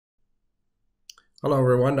Hello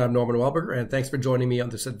everyone, I'm Norman Wahlberger, and thanks for joining me on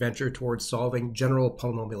this adventure towards solving general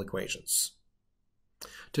polynomial equations.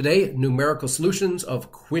 Today, numerical solutions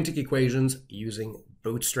of quintic equations using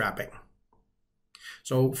bootstrapping.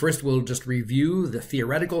 So first we'll just review the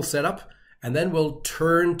theoretical setup, and then we'll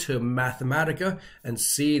turn to Mathematica and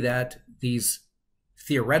see that these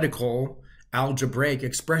theoretical algebraic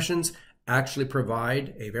expressions actually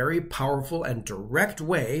provide a very powerful and direct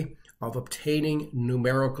way of obtaining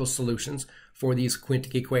numerical solutions for these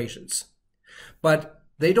quintic equations. But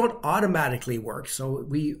they don't automatically work, so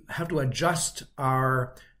we have to adjust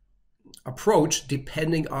our approach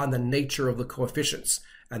depending on the nature of the coefficients,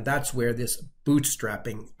 and that's where this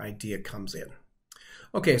bootstrapping idea comes in.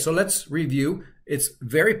 Okay, so let's review. It's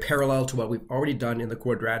very parallel to what we've already done in the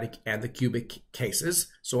quadratic and the cubic cases,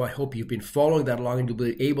 so I hope you've been following that along and you'll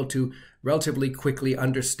be able to relatively quickly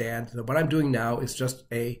understand that what I'm doing now is just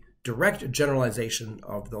a direct generalization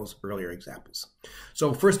of those earlier examples.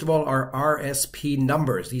 So first of all, our RSP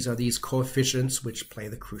numbers. These are these coefficients which play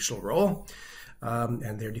the crucial role,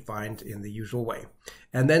 and they're defined in the usual way.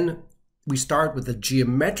 And then we start with the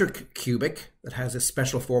geometric cubic that has a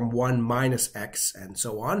special form 1 minus x and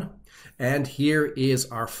so on. And here is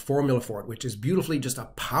our formula for it, which is beautifully just a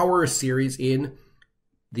power series in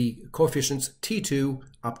the coefficients t2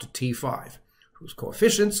 up to t5, whose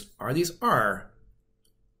coefficients are these R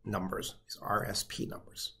numbers, these RSP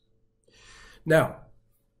numbers. Now,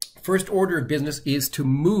 first order of business is to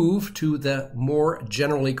move to the more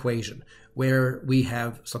general equation, where we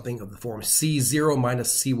have something of the form c0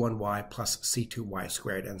 minus c1y plus c2y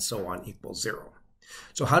squared and so on equals 0.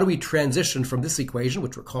 So how do we transition from this equation,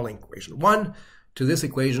 which we're calling equation 1, to this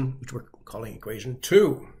equation, which we're calling equation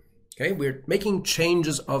 2? Okay, we're making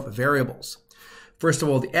changes of variables. First of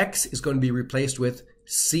all, the x is going to be replaced with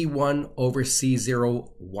c1 over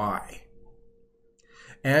c0y.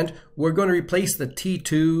 And we're going to replace the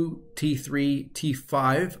t2, t3,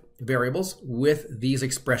 t5 variables with these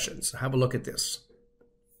expressions. Have a look at this.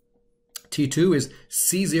 T2 is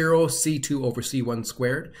c0 c2 over c1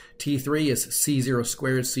 squared. T3 is c0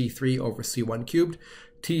 squared c3 over c1 cubed.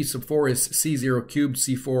 T sub 4 is c0 cubed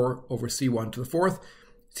c4 over c1 to the fourth.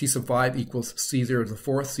 C sub 5 equals c0 to the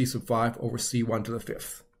fourth, c sub 5 over c1 to the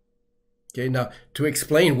fifth. Okay, now to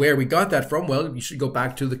explain where we got that from, well, you should go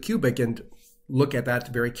back to the cubic and look at that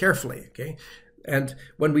very carefully, okay? And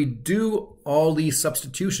when we do all these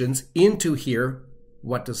substitutions into here,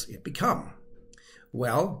 what does it become?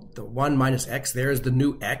 Well, the 1 minus x, there's the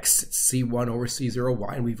new x, c1 over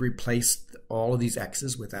c0y, and we've replaced all of these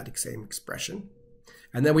x's with that same expression.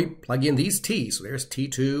 And then we plug in these t's. So there's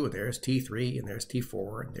t2, and there's t3, and there's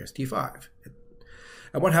t4, and there's t5.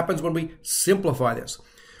 And what happens when we simplify this?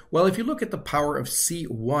 Well, if you look at the power of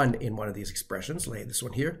c1 in one of these expressions, like this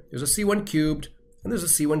one here, there's a c1 cubed, and there's a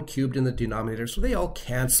c1 cubed in the denominator, so they all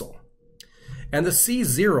cancel. And the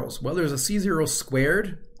c0s, well, there's a c0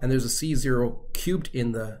 squared, and there's a c0 cubed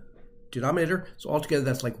in the denominator, so altogether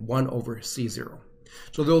that's like 1 over c0.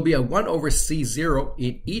 So there will be a 1 over c0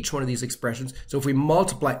 in each one of these expressions. So if we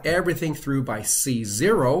multiply everything through by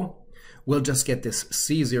c0, we'll just get this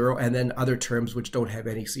c0 and then other terms which don't have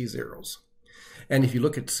any c0s. And if you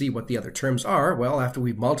look at see what the other terms are, well, after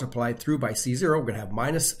we've multiplied through by c0, we're going to have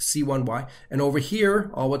minus c1y. And over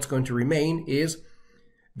here, all what's going to remain is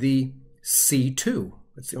the c2.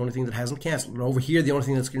 That's the only thing that hasn't canceled. And over here, the only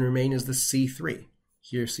thing that's going to remain is the c3.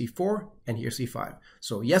 Here c4, and here c5.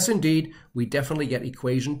 So yes, indeed, we definitely get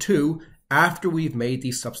equation 2 after we've made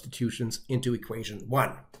these substitutions into equation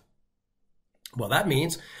 1. Well, that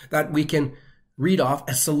means that we can read off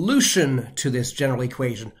a solution to this general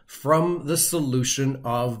equation from the solution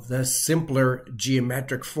of the simpler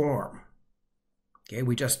geometric form. Okay,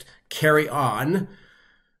 we just carry on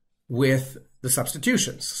with the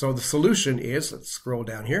substitutions. So the solution is, let's scroll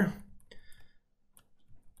down here.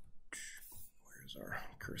 Where's our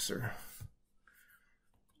cursor?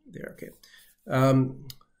 There, okay.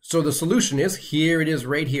 So the solution is, here it is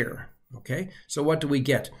right here. Okay, so what do we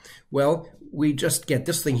get? Well, we just get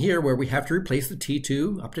this thing here where we have to replace the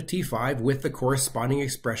t2 up to t5 with the corresponding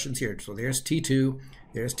expressions here. So there's t2,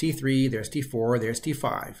 there's t3, there's t4, there's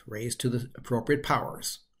t5, raised to the appropriate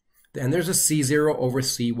powers. Then there's a c0 over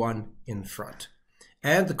c1 in front.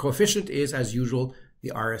 And the coefficient is, as usual,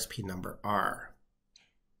 the RSP number R.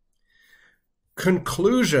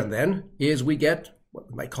 Conclusion, then, is we get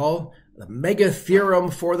what we might call the mega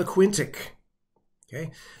theorem for the quintic. Okay,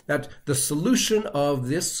 that the solution of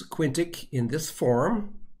this quintic in this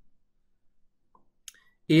form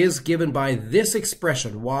is given by this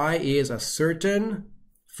expression. Y is a certain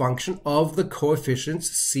function of the coefficients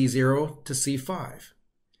c0 to c5.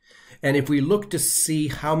 And if we look to see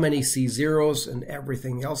how many C0s and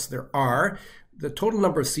everything else there are, the total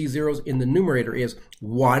number of C0s in the numerator is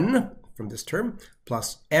 1 from this term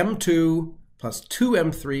plus M2 plus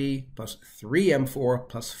 2M3 plus 3M4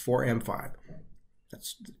 plus 4M5.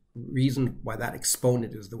 That's the reason why that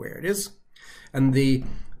exponent is the way it is. And the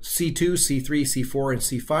C2, C3, C4, and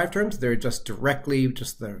C5 terms, they're just directly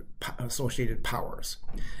just the associated powers.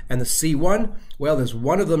 And the C1, well, there's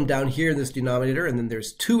one of them down here in this denominator, and then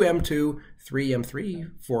there's 2M2,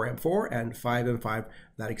 3M3, 4M4, and 5M5.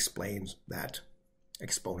 That explains that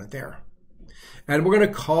exponent there. And we're going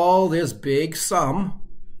to call this big sum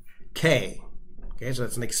K. Okay, so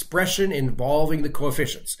it's an expression involving the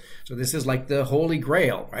coefficients. So this is like the Holy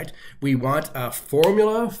Grail, right? We want a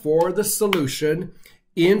formula for the solution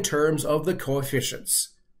in terms of the coefficients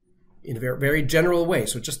in a very, very general way.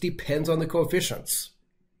 So it just depends on the coefficients.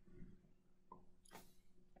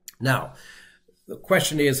 Now, the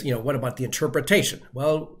question is, what about the interpretation?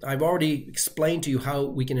 Well, I've already explained to you how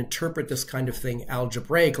we can interpret this kind of thing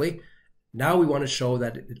algebraically. Now we want to show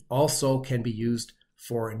that it also can be used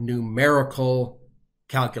for numerical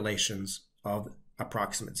calculations of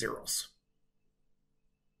approximate zeros.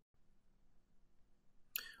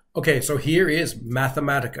 Okay, so here is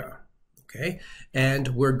Mathematica, okay? And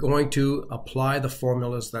we're going to apply the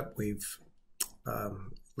formulas that we've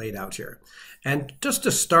laid out here. And just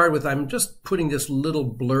to start with, I'm just putting this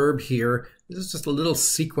little blurb here. This is just a little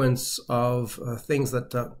sequence of things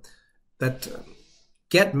that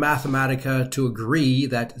get Mathematica to agree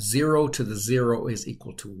that 0 to the 0 is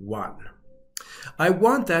equal to 1. I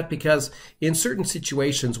want that because in certain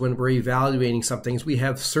situations when we're evaluating some things, we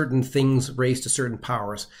have certain things raised to certain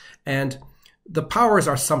powers, and the powers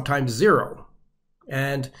are sometimes 0.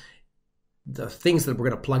 And the things that we're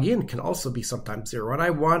going to plug in can also be sometimes 0. And I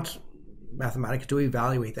want Mathematica to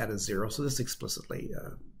evaluate that as 0. So this explicitly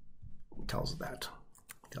tells it that.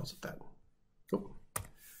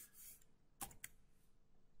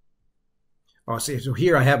 Oh, see, so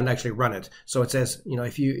here I haven't actually run it. So it says,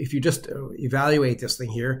 if you just evaluate this thing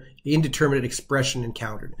here, indeterminate expression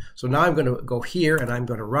encountered. So now I'm going to go here and I'm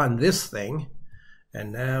going to run this thing.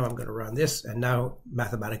 And now I'm going to run this. And now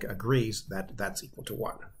Mathematica agrees that that's equal to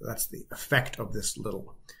 1. That's the effect of this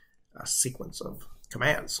little sequence of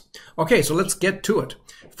commands. Okay, so let's get to it.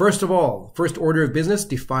 First of all, first order of business,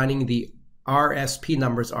 defining the RSP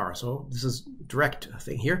numbers are. So this is direct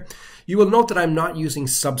thing here. You will note that I'm not using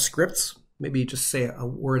subscripts. Maybe just say a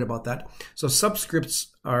word about that. So subscripts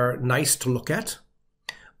are nice to look at,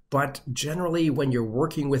 but generally when you're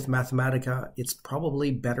working with Mathematica, it's probably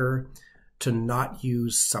better to not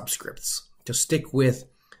use subscripts, to stick with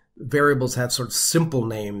variables that have sort of simple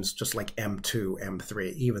names, just like M2,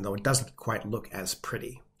 M3, even though it doesn't quite look as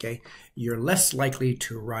pretty, okay? You're less likely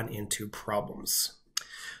to run into problems.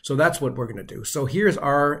 So that's what we're going to do. So here's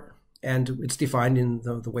our, and it's defined in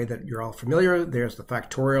the way that you're all familiar. There's the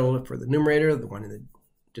factorial for the numerator, the one in the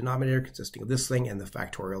denominator consisting of this thing, and the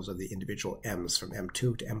factorials of the individual m's from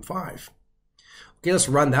M2 to M5. Okay, let's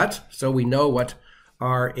run that so we know what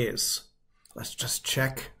R is. Let's just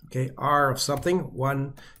check. Okay, R of something,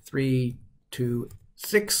 1, 3, 2,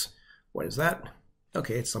 6. What is that?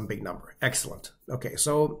 Okay, it's some big number. Excellent. Okay,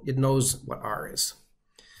 so it knows what R is.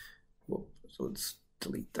 So let's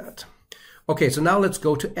delete that. Okay, so now let's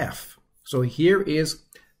go to f. So here is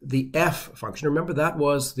the f function. Remember that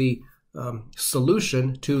was the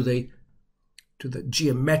solution to the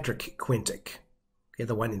geometric quintic, okay,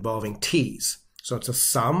 the one involving t's. So it's a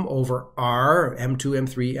sum over R, M2,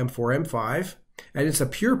 M3, M4, M5, and it's a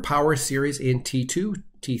pure power series in T2,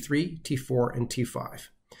 T3, T4, and T5.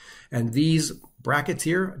 And these brackets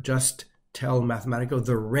here just tell Mathematica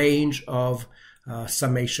the range of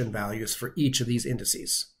summation values for each of these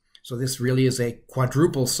indices. So this really is a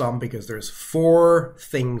quadruple sum because there's 4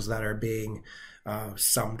 things that are being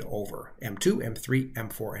summed over, M2, M3,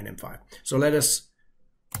 M4, and M5. So let us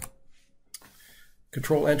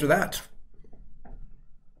Control Enter that.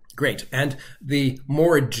 Great. And the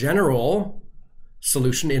more general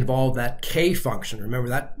solution involved that K function. Remember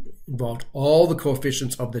that involved all the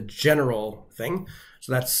coefficients of the general thing.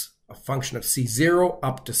 So that's a function of C0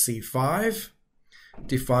 up to C5,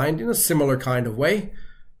 defined in a similar kind of way.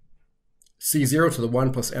 C0 to the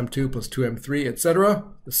 1 plus M2 plus 2M3, etc.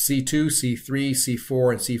 The C2, C3,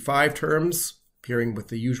 C4, and C5 terms appearing with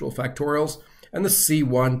the usual factorials. And the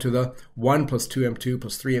C1 to the 1 plus 2M2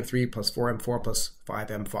 plus 3M3 plus 4M4 plus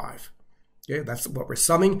 5M5. Okay, that's what we're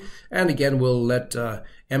summing. And again, we'll let M2,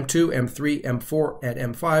 M3, M4,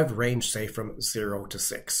 and M5 range, say, from 0 to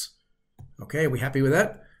 6. Okay, are we happy with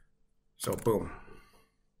that? So, boom.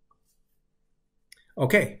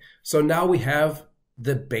 Okay, so now we have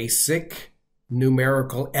the basic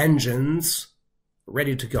numerical engines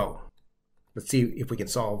ready to go. Let's see if we can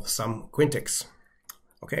solve some quintics.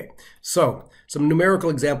 Okay, so some numerical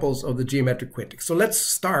examples of the geometric quintic. So let's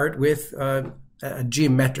start with a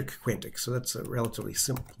geometric quintic. So that's relatively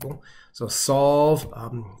simple. So solve,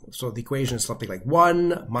 so the equation is something like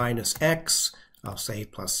 1 minus x, I'll say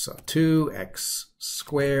plus 2x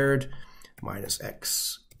squared minus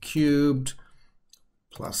x cubed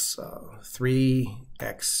plus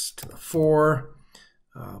 3x to the 4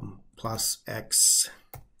 plus x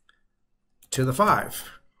to the 5.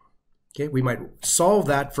 Okay, we might solve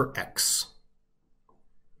that for x.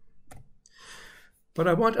 But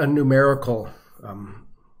I want a numerical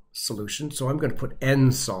solution, so I'm going to put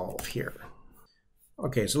n solve here.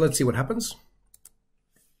 Okay, so let's see what happens.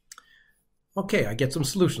 Okay, I get some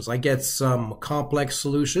solutions. I get some complex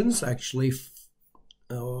solutions, actually,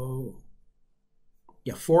 4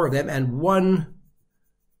 of them, and 1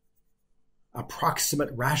 approximate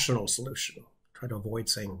rational solution. Try to avoid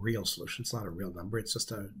saying real solution. It's not a real number. It's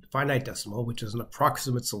just a finite decimal, which is an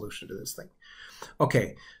approximate solution to this thing.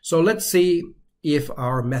 Okay, so let's see if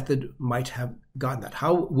our method might have gotten that.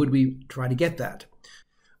 How would we try to get that?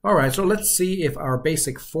 All right, so let's see if our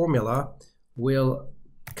basic formula will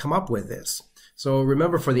come up with this. So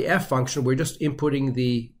remember, for the f function, we're just inputting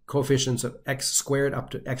the coefficients of x squared up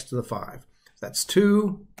to x to the 5. That's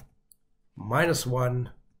 2, minus 1,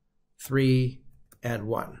 3, and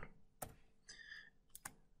 1.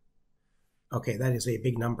 Okay, that is a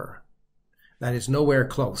big number. That is nowhere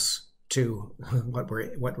close to what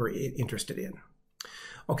we're interested in.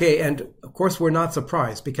 Okay, and of course we're not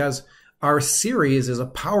surprised because our series is a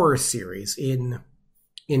power series in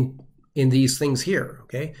these things here.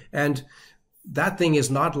 Okay, and that thing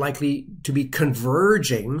is not likely to be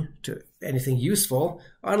converging to anything useful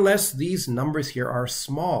unless these numbers here are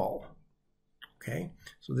small. Okay,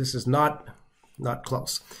 so this is not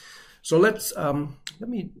close. So let's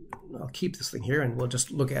I'll keep this thing here and we'll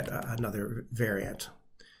just look at another variant.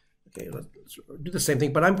 Okay, let's do the same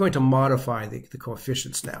thing, but I'm going to modify the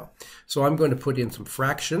coefficients now. So I'm going to put in some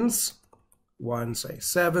fractions. 1, say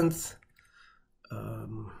 7th,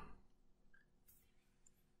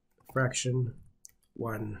 fraction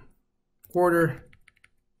 1/4,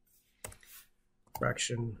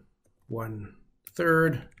 fraction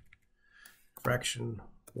 1/3, fraction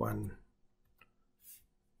 1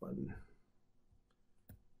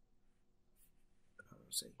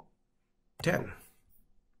 say 10.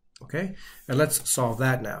 Okay, and let's solve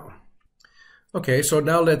that now. Okay, so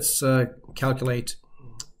now let's calculate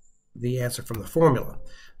the answer from the formula.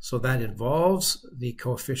 So that involves the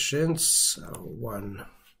coefficients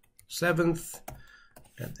 1/7,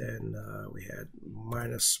 and then we had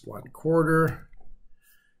minus 1/4,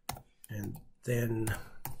 and then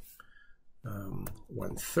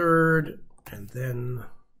 1/3, and then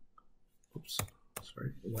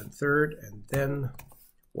 1/3, and then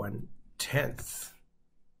 1/10.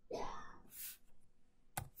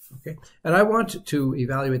 Okay, and I want to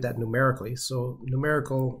evaluate that numerically. So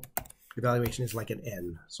numerical evaluation is like an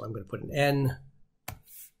n. So I'm going to put an n in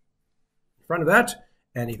front of that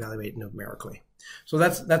and evaluate numerically. So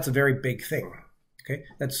that's a very big thing. Okay,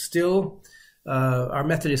 that's still our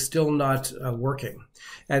method is still not working,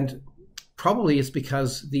 and probably it's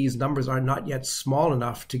because these numbers are not yet small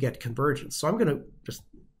enough to get convergence. So I'm going to just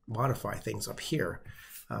modify things up here.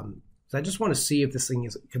 I just want to see if this thing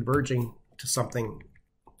is converging to something,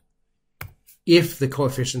 if the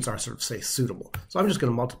coefficients are sort of, say, suitable. So I'm just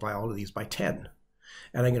going to multiply all of these by 10.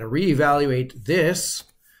 And I'm going to reevaluate this.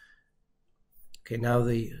 Okay, now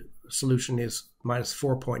the solution is minus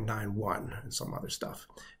 4.91 and some other stuff.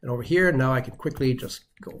 And over here, now I can quickly just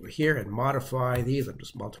go over here and modify these. I'm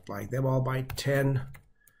just multiplying them all by 10.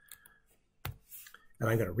 And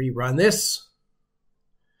I'm going to rerun this.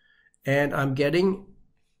 And I'm getting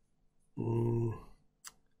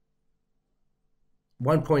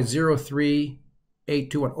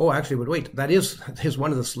 1.03821. Oh, actually, but wait, that is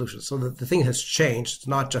one of the solutions. So the thing has changed. It's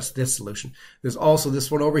not just this solution. There's also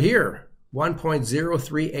this one over here,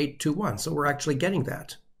 1.03821. So we're actually getting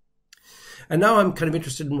that. And now I'm kind of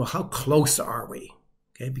interested in, well, how close are we?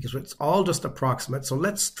 Okay, because it's all just approximate. So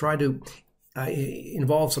let's try to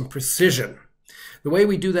involve some precision. The way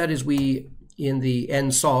we do that is in the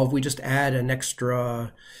n solve, we just add an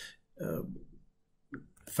extra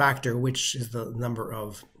factor, which is the number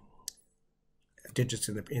of digits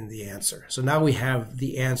in the answer. So now we have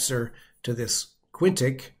the answer to this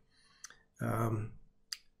quintic to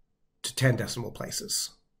 10 decimal places.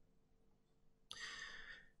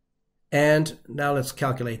 And now let's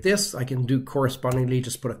calculate this. I can do correspondingly,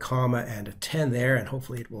 just put a comma and a 10 there, and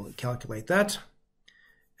hopefully it will calculate that.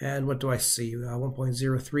 And what do I see?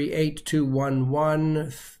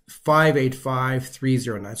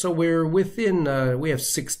 1.038211585,309. So we're within, we have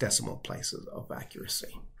 6 decimal places of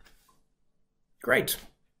accuracy. Great.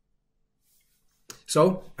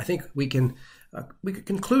 So I think we can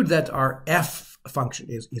conclude that our f function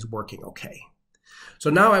is working okay. So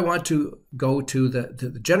now I want to go to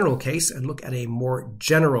the general case and look at a more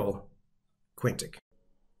general quintic.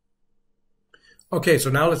 Okay, so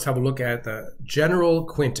now let's have a look at the general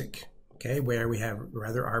quintic, okay, where we have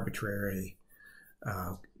rather arbitrary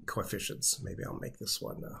coefficients. Maybe I'll make this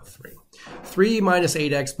one 3. 3 minus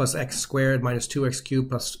 8x plus x squared minus 2x cubed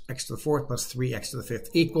plus x to the 4th plus 3x to the 5th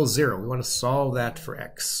equals 0. We want to solve that for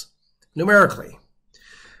x numerically.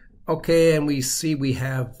 Okay, and we see we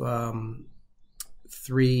have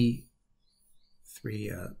three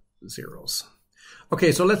zeros.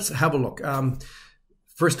 Okay, so let's have a look.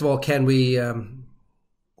 First of all, can we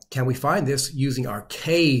find this using our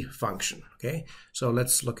k function? Okay, so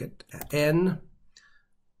let's look at n.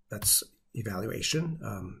 That's evaluation.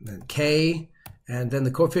 Then k, and then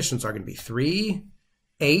the coefficients are going to be 3,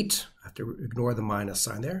 8. I have to ignore the minus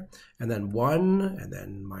sign there, and then 1, and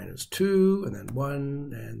then minus 2, and then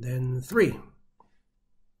 1, and then 3.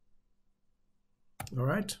 All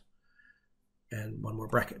right, and one more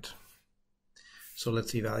bracket. So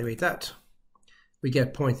let's evaluate that. We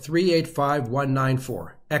get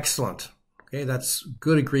 0.385194. Excellent. Okay, that's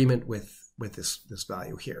good agreement with this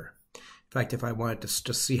value here. In fact, if I wanted to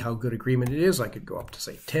just see how good agreement it is, I could go up to,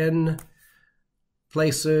 say, 10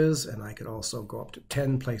 places, and I could also go up to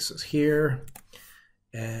 10 places here.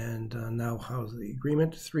 And now how's the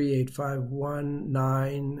agreement?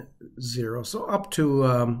 385,190. So up to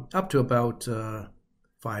about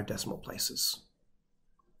 5 decimal places.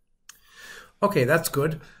 Okay, that's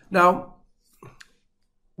good. Now,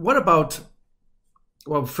 what about,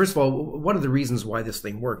 well, first of all, one of the reasons why this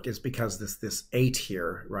thing worked is because this 8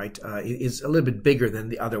 here, right, is a little bit bigger than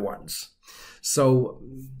the other ones. So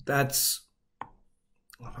that's,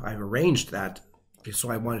 I've arranged that, so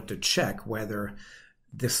I wanted to check whether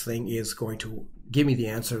this thing is going to give me the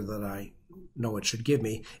answer that I know it should give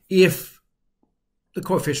me if the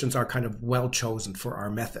coefficients are kind of well chosen for our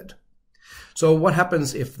method. So what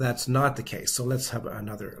happens if that's not the case? So let's have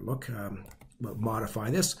another look. We'll modify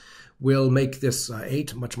this. We'll make this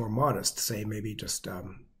 8 much more modest, say maybe just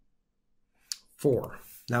 4.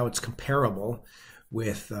 Now it's comparable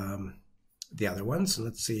with the other ones.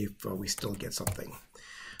 Let's see if we still get something.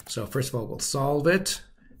 So first of all, we'll solve it,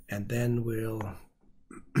 and then we'll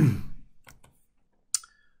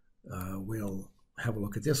have a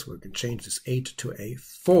look at this. We can change this 8 to a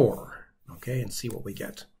 4, okay, and see what we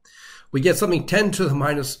get. We get something 10 to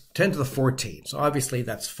the 14. So obviously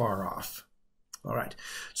that's far off. All right.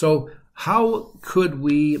 So how could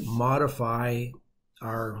we modify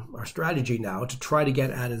our strategy now to try to get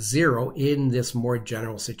at a 0 in this more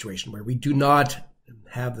general situation where we do not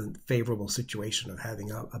have the favorable situation of having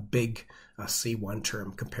a big C1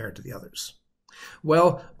 term compared to the others?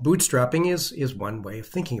 Well, bootstrapping is one way of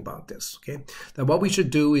thinking about this. Okay. Now what we should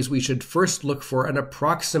do is we should first look for an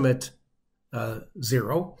approximate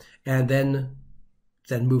 0 and then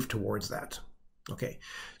move towards that. Okay.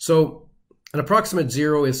 So an approximate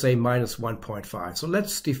 0 is, say, minus 1.5. So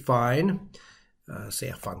let's define, say,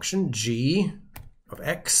 a function g of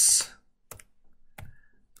x.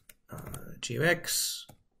 G of x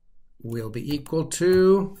will be equal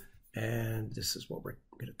to, and this is what we're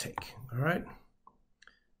going to take. All right.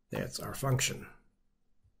 That's our function.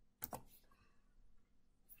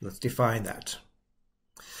 Let's define that.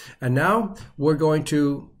 And now we're going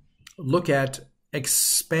to look at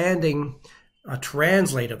expanding a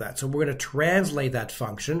translate of that. So we're going to translate that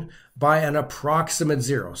function by an approximate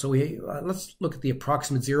 0. So let's look at the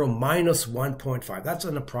approximate 0 minus 1.5. That's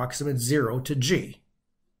an approximate 0 to g.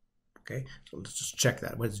 Okay, so let's just check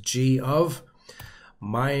that. What's g of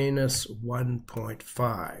minus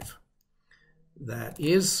 1.5? That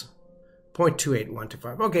is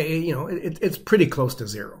 0.28125. Okay, you know, it's pretty close to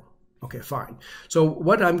 0. Okay, fine. So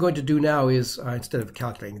what I'm going to do now is, instead of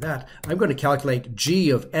calculating that, I'm going to calculate g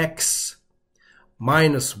of x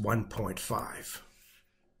minus 1.5.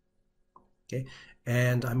 Okay,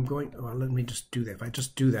 and I'm going, well, let me just do that. If I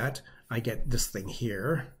just do that, I get this thing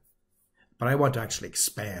here. But I want to actually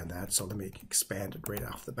expand that, so let me expand it right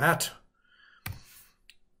off the bat.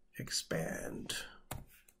 Expand.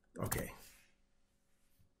 Okay.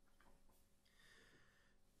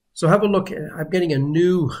 So have a look. I'm getting a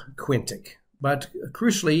new quintic, but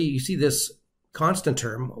crucially, you see this constant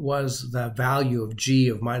term was the value of g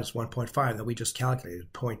of minus 1.5 that we just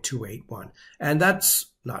calculated, 0.281. And that's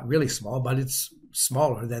not really small, but it's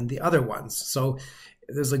smaller than the other ones. So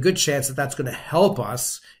there's a good chance that that's going to help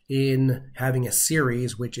us in having a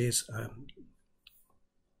series which is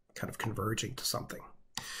kind of converging to something.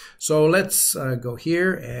 So let's go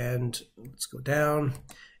here and let's go down,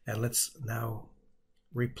 and let's now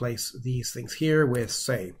replace these things here with,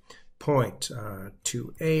 say,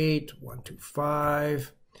 0.28,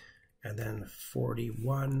 125, and then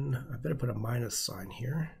 41. I better put a minus sign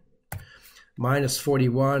here. Minus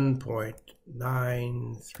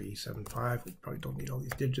 41.9375. We probably don't need all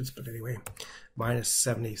these digits, but anyway. Minus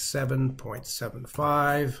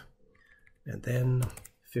 77.75, and then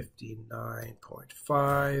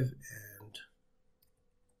 59.5, and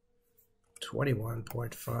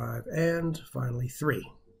 21.5, and finally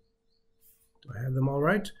 3. Do I have them all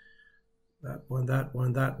right? That one, that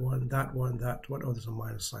one, that one, that one, that one. Oh, there's a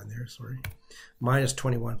minus sign there, sorry. Minus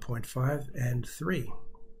 21.5 and 3.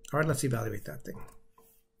 All right, let's evaluate that thing.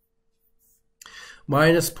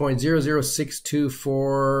 Minus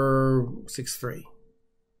 0.00624463.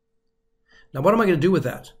 Now, what am I going to do with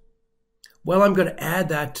that? Well, I'm going to add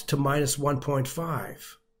that to minus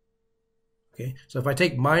 1.5. Okay, so if I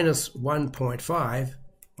take minus 1.5,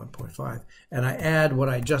 and I add what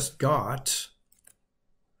I just got,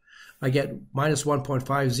 I get minus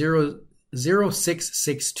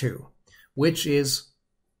 1.50662, which is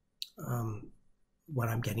what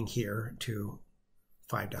I'm getting here to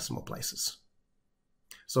 5 decimal places.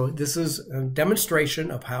 So this is a demonstration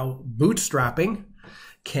of how bootstrapping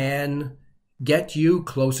can get you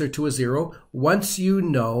closer to a 0 once you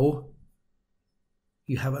know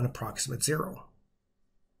you have an approximate 0.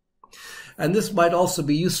 And this might also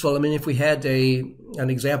be useful. I mean, if we had an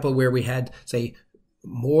example where we had, say,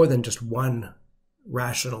 more than just one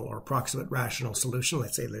rational or approximate rational solution,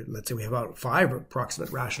 let's say we have about 5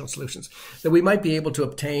 approximate rational solutions, then we might be able to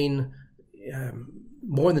obtain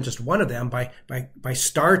more than just one of them by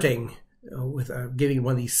starting with giving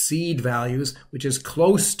one of these seed values, which is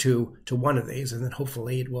close to one of these, and then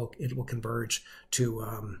hopefully it will converge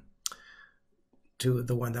to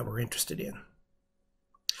the one that we're interested in.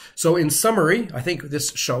 So in summary, I think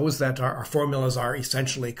this shows that our formulas are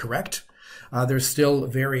essentially correct. There's still a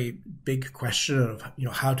very big question of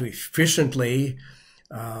how to efficiently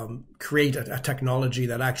create a technology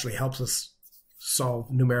that actually helps us solve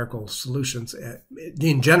numerical solutions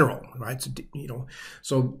in general, right?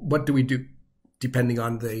 So what do we do depending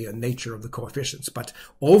on the nature of the coefficients? But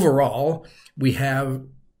overall, we have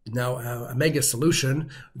now a mega solution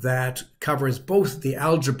that covers both the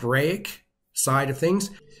algebraic side of things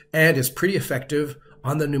and is pretty effective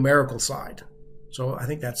on the numerical side. So I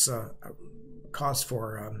think that's a cause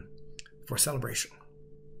for celebration.